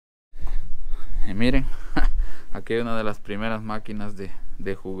Y miren, aquí hay una de las primeras máquinas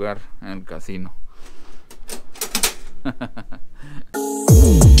de jugar en el casino.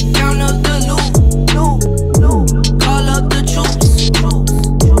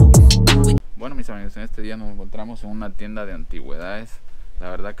 Bueno, mis amigos, en este día nos encontramos en una tienda de antigüedades. La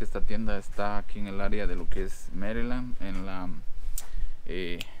verdad que esta tienda está aquí en el área de lo que es Maryland,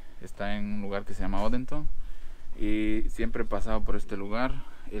 está en un lugar que se llama Odenton, y siempre he pasado por este lugar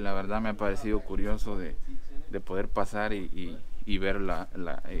y la verdad me ha parecido curioso de poder pasar y ver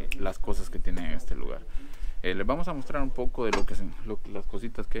las cosas que tienen en este lugar. Les vamos a mostrar un poco de las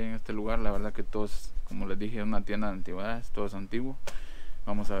cositas que hay en este lugar. La verdad que todo es, como les dije, una tienda de antigüedades, todo es antiguo.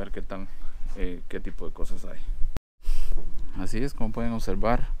 Vamos a ver qué tal, qué tipo de cosas hay. Así es, como pueden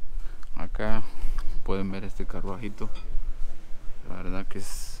observar, acá pueden ver este carruajito. La verdad que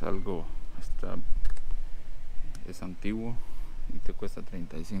es algo, es antiguo y te cuesta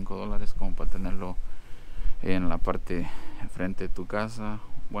 $35 como para tenerlo en la parte frente de tu casa,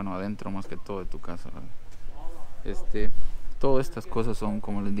 bueno, adentro más que todo de tu casa, ¿verdad? Todas estas cosas son,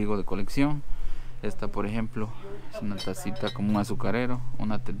 como les digo, de colección. Esta, por ejemplo, es una tacita como un azucarero,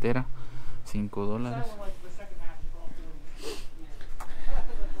 una tetera, $5.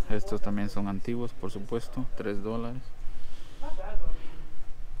 Estos también son antiguos, por supuesto, $3.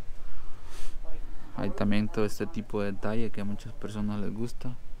 Hay también todo este tipo de detalle que a muchas personas les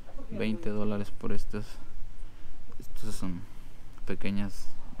gusta. $20 por estas son pequeñas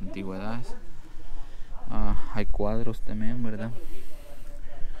antigüedades. Hay cuadros también, ¿verdad?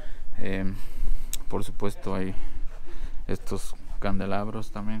 Por supuesto hay estos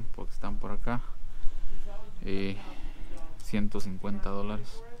candelabros también, porque están por acá. $150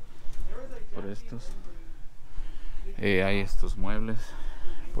 por estos. Hay estos muebles,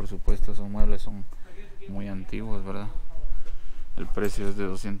 por supuesto esos muebles son muy antiguos, ¿verdad? El precio es de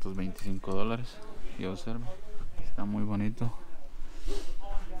 $225. Y observen, está muy bonito.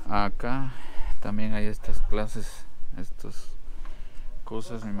 Acá también hay estas clases, estas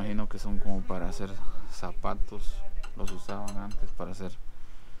cosas, me imagino que son como para hacer zapatos. Los usaban antes para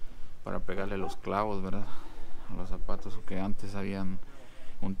pegarle los clavos, ¿verdad? A los zapatos, que antes habían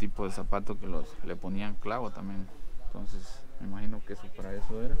un tipo de zapato que le ponían clavo también. Entonces me imagino que eso para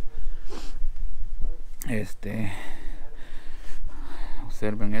eso era.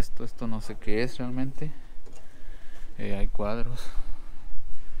 Observen esto no sé qué es realmente. Hay cuadros,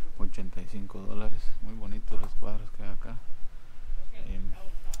 $85. Muy bonitos los cuadros que hay acá.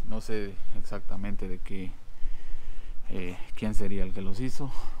 No sé exactamente de qué, quién sería el que los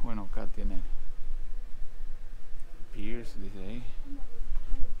hizo. Bueno, acá tiene Crees, dice ahí,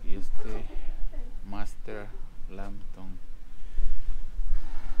 y Master Lampton.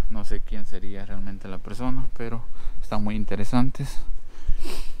 No sé quién sería realmente la persona, pero están muy interesantes.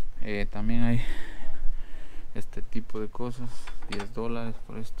 También hay este tipo de cosas, $10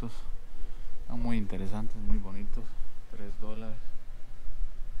 por estos. Están muy interesantes, muy bonitos. $3.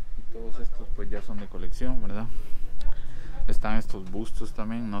 Y todos estos pues ya son de colección, ¿verdad? Están estos bustos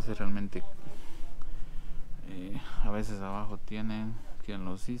también, no sé realmente. A veces abajo tienen quién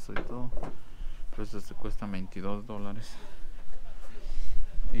los hizo y todo, pero estos te cuestan $22.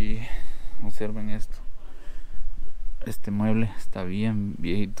 Y observen esto, este mueble está bien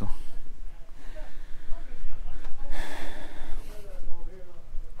viejito.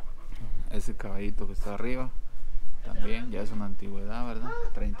 Ese caballito que está arriba también ya es una antigüedad, ¿verdad?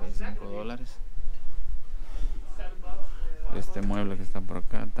 $35. Este mueble que está por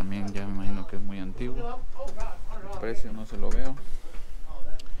acá también ya me imagino que es muy antiguo. El precio no se lo veo.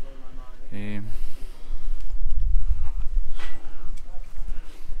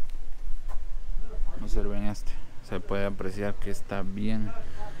 Observen se puede apreciar que está bien,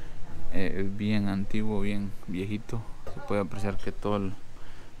 bien antiguo, bien viejito. Se puede apreciar que todo el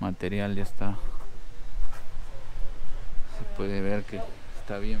material ya está, se puede ver que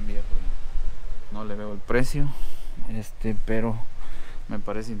está bien viejo. No le veo el precio, pero me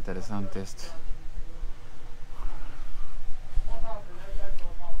parece interesante esto.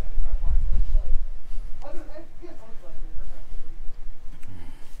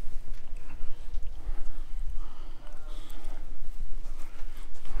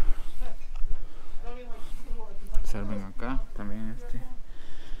 Observen acá también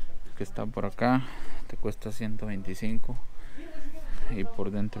que está por acá, te cuesta $125, y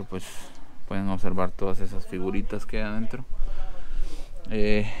por dentro pues pueden observar todas esas figuritas que hay adentro.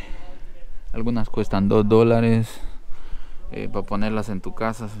 Algunas cuestan $2, para ponerlas en tu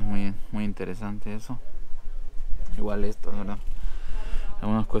casa. Es muy, muy interesante eso. Igual estas, ¿verdad?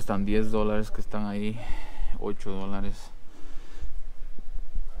 Algunas cuestan $10 que están ahí, $8.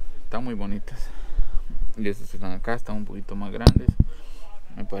 están muy bonitas. Y estas que están acá están un poquito más grandes.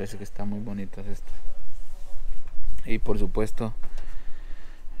 Me parece que están muy bonitas estas. Y por supuesto,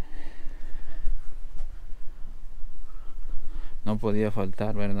 no podía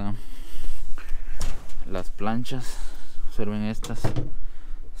faltar, ¿verdad? Las planchas. Observen estas.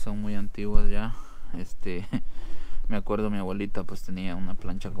 Son muy antiguas ya. Me acuerdo mi abuelita pues tenía una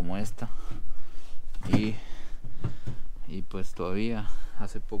plancha como esta. Y pues todavía,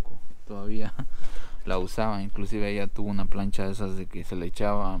 hace poco, todavía la usaba. Inclusive ella tuvo una plancha de esas de que se le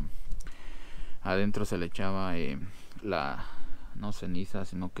echaba, adentro se le echaba no ceniza,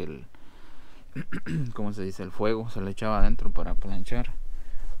 sino que el, ¿cómo se dice? El fuego se le echaba adentro para planchar.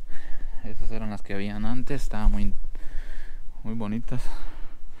 Esas eran las que habían antes, estaban muy bonitas.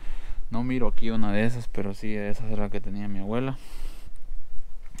 No miro aquí una de esas, pero sí, esa era la que tenía mi abuela.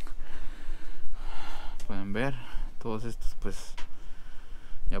 Pueden ver, todos estos pues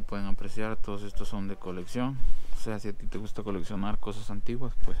ya pueden apreciar, todos estos son de colección. O sea, si a ti te gusta coleccionar cosas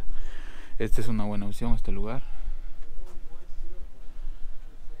antiguas, pues esta es una buena opción, este lugar.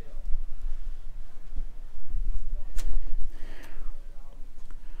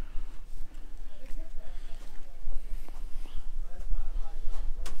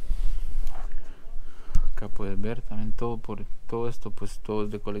 Acá puedes ver también todo esto, pues todo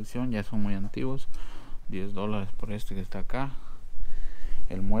es de colección, ya son muy antiguos. $10 por este que está acá.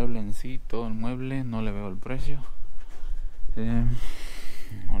 El mueble en sí, todo el mueble, no le veo el precio.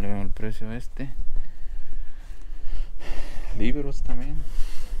 No le veo el precio a este. Libros también.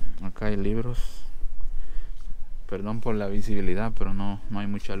 Acá hay libros. Perdón por la visibilidad, pero no hay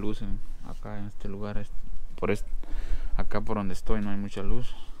mucha luz acá en este lugar. Acá por donde estoy no hay mucha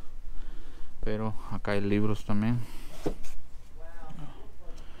luz. Pero acá hay libros también.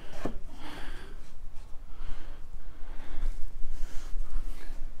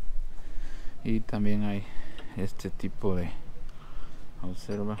 Y también hay este tipo de,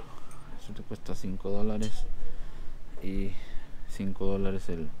 observa, esto te cuesta $5 y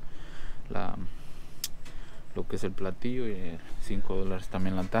 $5 lo que es el platillo, y $5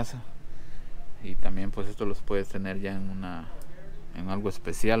 también la taza. Y también pues esto los puedes tener ya en algo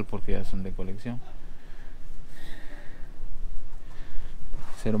especial porque ya son de colección.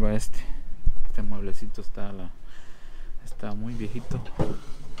 Observa este mueblecito está muy viejito,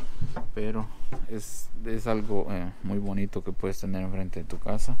 pero es algo muy bonito que puedes tener enfrente de tu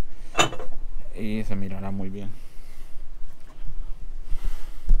casa y se mirará muy bien.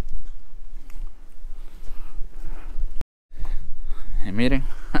 Y miren,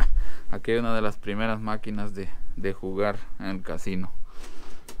 aquí hay una de las primeras máquinas de jugar en el casino.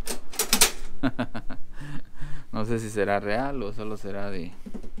 No sé si será real o solo será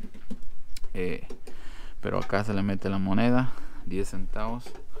pero acá se le mete la moneda, 10 centavos,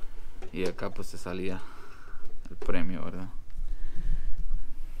 y acá pues te salía el premio, ¿verdad?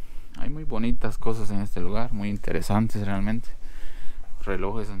 Hay muy bonitas cosas en este lugar, muy interesantes realmente.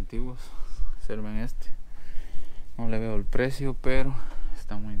 Relojes antiguos, observen este. No le veo el precio, pero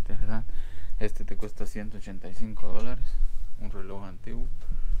está muy interesante. Este te cuesta $185, un reloj antiguo.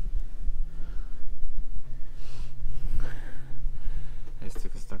 Este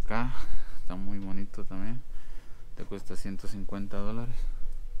que está acá está muy bonito también, te cuesta $150.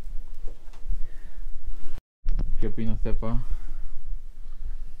 ¿Qué opina usted, pa?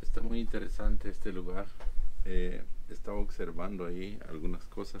 Está muy interesante este lugar. Estaba observando ahí algunas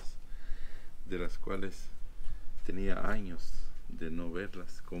cosas de las cuales tenía años de no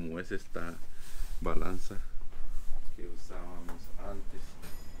verlas, como es esta balanza que usábamos antes.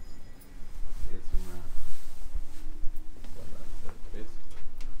 Es una balanza de peso.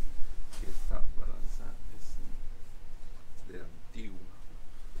 Esta balanza es de antigua.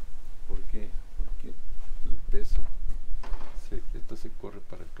 ¿Por qué? Porque el peso esto se corre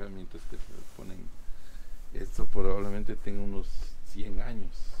para acá, mientras que se le ponen, esto probablemente tenga unos 100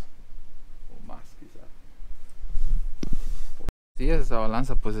 años o más quizá. Sí, esa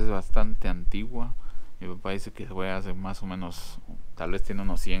balanza pues es bastante antigua. Mi papá dice que fue hace más o menos, tal vez tiene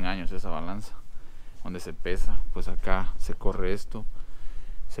unos 100 años esa balanza, donde se pesa. Pues acá se corre esto,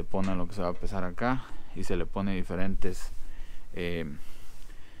 se pone lo que se va a pesar acá y se le pone diferentes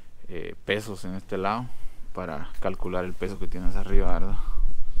pesos en este lado para calcular el peso que tienes arriba, ¿verdad?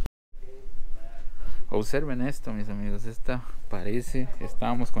 Observen esto, mis amigos.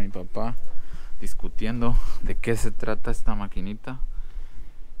 Estábamos con mi papá discutiendo de qué se trata esta maquinita.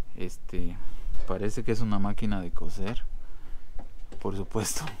 Parece que es una máquina de coser, por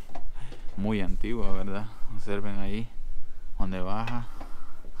supuesto, muy antigua, ¿verdad? Observen ahí donde baja.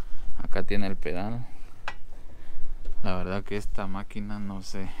 Acá tiene el pedal. La verdad que esta máquina no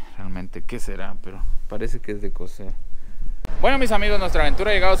sé realmente qué será, pero parece que es de coser. Bueno, mis amigos, nuestra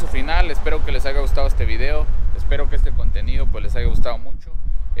aventura ha llegado a su final. Espero que les haya gustado este video. Espero que este contenido pues les haya gustado mucho.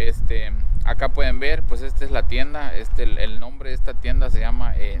 Acá pueden ver, pues esta es la tienda. El nombre de esta tienda se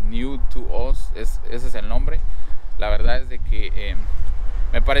llama New to Us. Ese es el nombre. La verdad es de que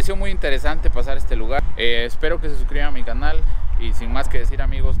me pareció muy interesante pasar este lugar. Espero que se suscriban a mi canal. Y sin más que decir,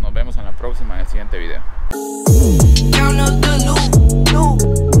 amigos, nos vemos en la próxima, en el siguiente video.